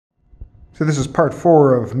So this is part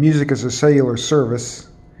 4 of music as a cellular service.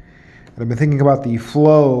 And I've been thinking about the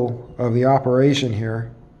flow of the operation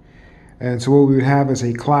here. And so what we would have is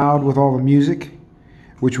a cloud with all the music,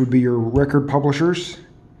 which would be your record publishers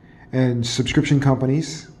and subscription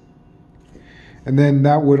companies. And then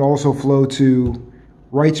that would also flow to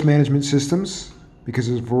rights management systems because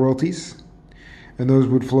there's royalties. And those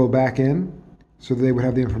would flow back in so that they would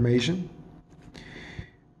have the information.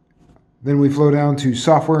 Then we flow down to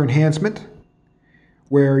software enhancement,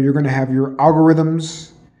 where you're going to have your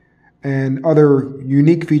algorithms and other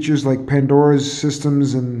unique features like Pandora's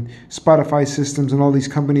systems and Spotify systems and all these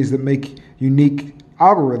companies that make unique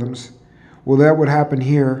algorithms. Well, that would happen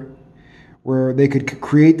here, where they could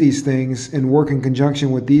create these things and work in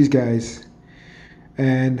conjunction with these guys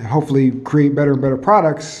and hopefully create better and better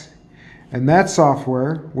products. And that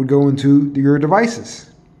software would go into your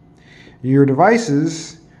devices. Your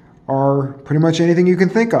devices are pretty much anything you can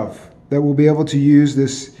think of that will be able to use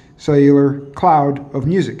this cellular cloud of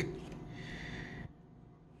music.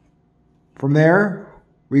 From there,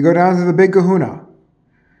 we go down to the big kahuna.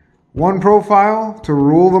 One profile to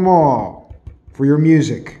rule them all for your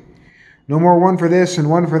music. No more one for this and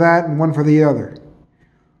one for that and one for the other.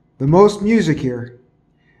 The most music here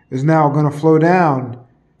is now going to flow down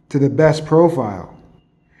to the best profile.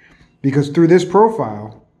 Because through this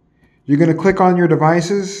profile, you're going to click on your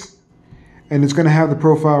devices and it's going to have the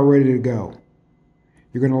profile ready to go.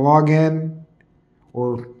 You're going to log in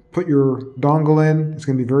or put your dongle in. It's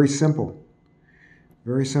going to be very simple.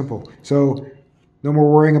 Very simple. So no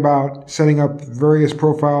more worrying about setting up various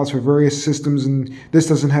profiles for various systems and this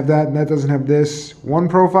doesn't have that and that doesn't have this. One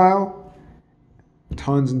profile,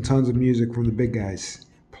 tons and tons of music from the big guys,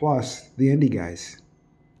 plus the indie guys.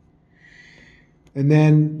 And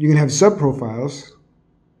then you can have sub-profiles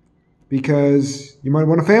because you might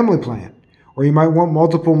want a family plan. Or you might want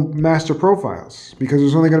multiple master profiles because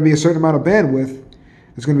there's only going to be a certain amount of bandwidth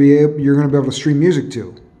you're going to be able to stream music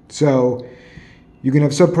to. So you can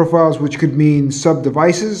have sub-profiles, which could mean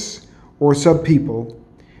sub-devices or sub-people,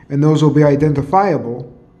 and those will be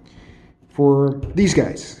identifiable for these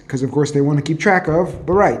guys because, of course, they want to keep track of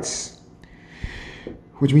the rights,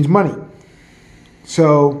 which means money.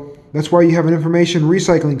 So that's why you have an information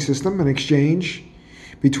recycling system, an exchange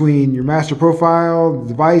between your master profile, the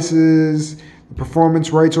devices, the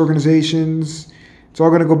performance rights organizations. It's all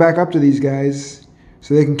going to go back up to these guys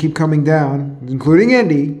so they can keep coming down, including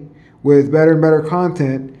indie, with better and better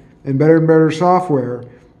content and better software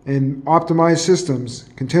and optimized systems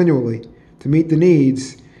continually to meet the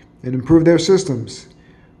needs and improve their systems.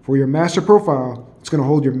 For your master profile, it's going to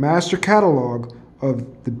hold your master catalog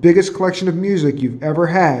of the biggest collection of music you've ever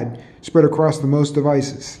had spread across the most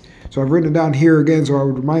devices. So I've written it down here again so I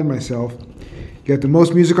would remind myself. You got the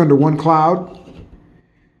most music under one cloud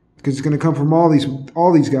because it's going to come from all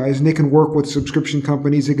these guys, and they can work with subscription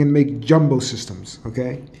companies. They can make jumbo systems,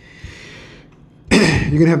 okay?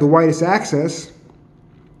 You're going to have the widest access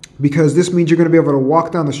because this means you're going to be able to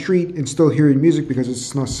walk down the street and still hear your music because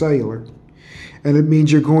it's not cellular. And it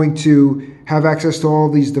means you're going to have access to all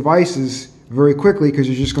these devices very quickly because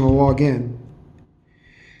you're just going to log in.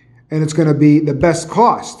 And it's going to be the best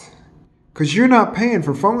cost because you're not paying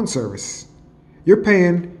for phone service. You're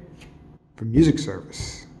paying for music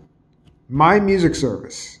service. My music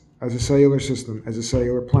service as a cellular system, as a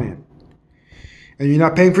cellular plan. And you're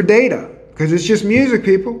not paying for data because it's just music,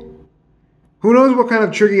 people. Who knows what kind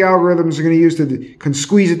of tricky algorithms are going to use to can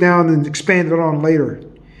squeeze it down and expand it on later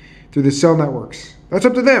through the cell networks. That's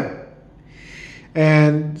up to them.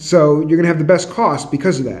 And so you're going to have the best cost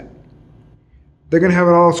because of that. They're going to have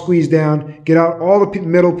it all squeezed down, get out all the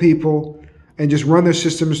middle people, and just run their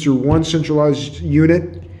systems through one centralized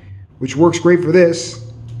unit, which works great for this.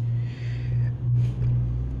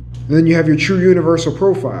 And then you have your true universal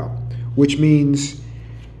profile, which means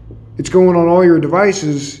it's going on all your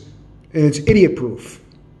devices, and it's idiot-proof.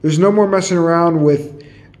 There's no more messing around with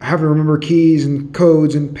having to remember keys and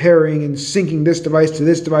codes and pairing and syncing this device to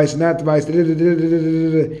this device and that device.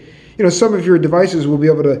 You know, some of your devices will be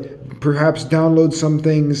able to perhaps download some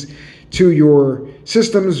things to your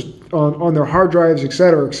systems on their hard drives,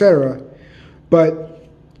 etc., etc. But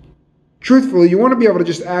truthfully, you want to be able to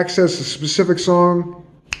just access a specific song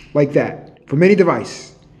like that from any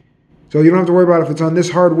device. So you don't have to worry about if it's on this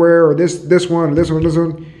hardware or this one or this one,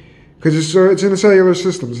 because it's in the cellular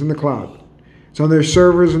system, it's in the cloud. It's on their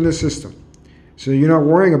servers in this system. So you're not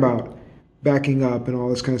worrying about backing up and all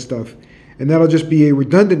this kind of stuff. And that'll just be a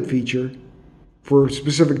redundant feature for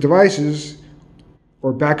specific devices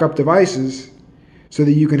or backup devices so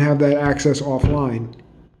that you can have that access offline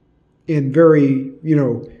in very,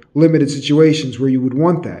 limited situations where you would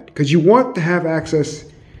want that, because you want to have access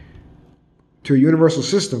to a universal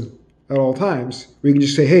system at all times where you can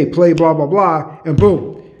just say, hey, play blah, blah, blah, and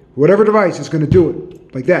boom, whatever device is going to do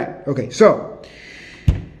it like that. Okay, so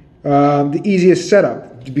the easiest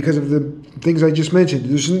setup, because of the things I just mentioned,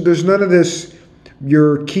 there's none of this,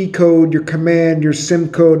 your key code, your command, your SIM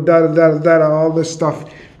code, all this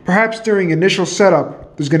stuff. Perhaps during initial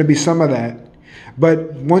setup, there's going to be some of that.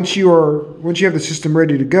 But once you have the system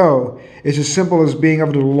ready to go, it's as simple as being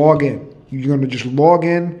able to log in. You're going to just log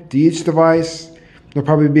in to each device. There'll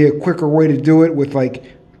probably be a quicker way to do it with like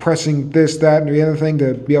pressing this, that, and the other thing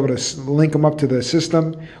to be able to link them up to the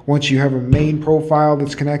system once you have a main profile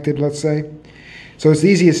that's connected, let's say. So it's the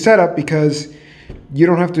easiest setup because you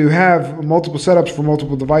don't have to have multiple setups for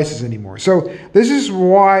multiple devices anymore. So this is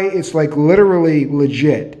why it's like literally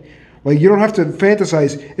legit. Like you don't have to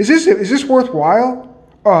fantasize, is this worthwhile?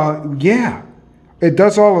 Yeah, it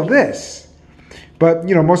does all of this. But,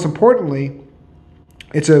 you know, most importantly,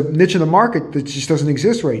 it's a niche in the market that just doesn't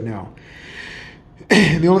exist right now.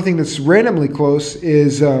 The only thing that's randomly close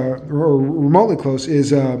is, or remotely close, is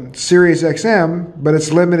Sirius XM, but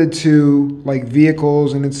it's limited to like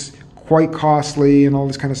vehicles, and it's quite costly and all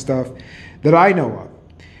this kind of stuff that I know of.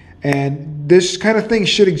 And this kind of thing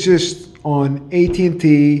should exist on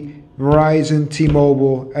AT&T, Verizon,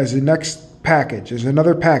 T-Mobile as the next package, as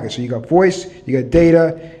another package. So you got voice, you got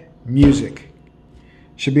data, music.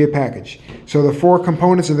 Should be a package. So the 4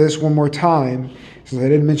 components of this, one more time, since I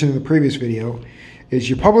didn't mention in the previous video, is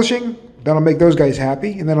your publishing. That'll make those guys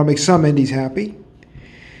happy, and that'll make some indies happy.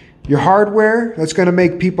 Your hardware, that's going to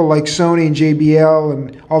make people like Sony and JBL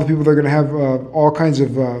and all the people that are going to have all kinds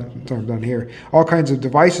of all kinds of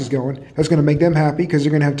devices going. That's going to make them happy because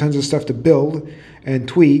they're going to have tons of stuff to build and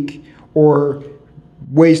tweak, or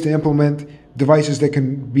ways to implement devices that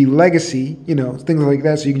can be legacy, you know, things like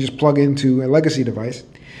that, so you can just plug into a legacy device.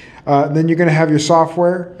 Then you're going to have your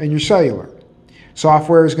software and your cellular.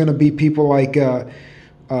 Software is going to be people like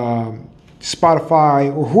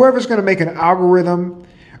Spotify, or whoever's going to make an algorithm,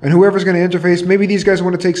 and whoever's going to interface. Maybe these guys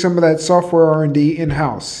want to take some of that software R&D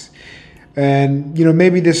in-house. And, you know,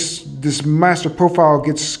 maybe this master profile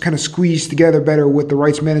gets kind of squeezed together better with the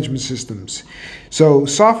rights management systems. So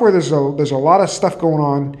software, there's a lot of stuff going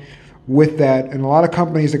on with that, and a lot of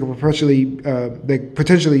companies that could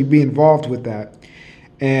potentially be involved with that.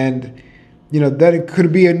 And, you know, that it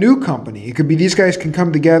could be a new company. It could be these guys can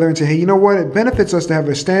come together and say, hey, you know what? It benefits us to have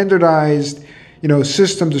a standardized, you know,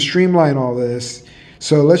 system to streamline all this.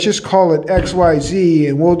 So let's just call it XYZ,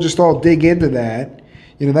 and we'll just all dig into that.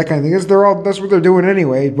 You know, that kind of thing. That's what they're doing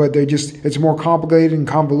anyway, but it's more complicated and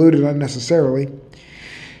convoluted unnecessarily.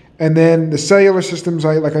 And then the cellular systems,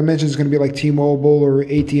 like I mentioned, is going to be like T-Mobile or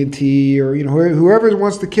AT&T, or, you know, whoever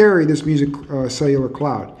wants to carry this music cellular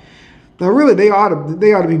cloud. Now, really, they ought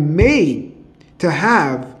to be made to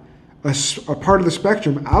have a part of the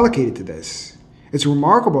spectrum allocated to this. It's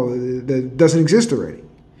remarkable that it doesn't exist already.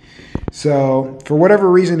 So for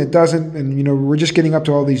whatever reason, it doesn't, and, you know, we're just getting up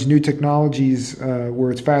to all these new technologies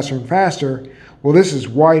where it's faster and faster. Well, this is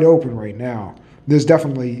wide open right now. There's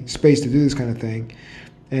definitely space to do this kind of thing.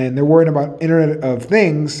 And they're worrying about Internet of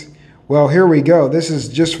Things. Well, here we go. This is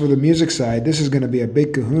just for the music side. This is going to be a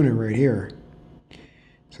big kahuna right here.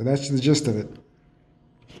 So that's the gist of it.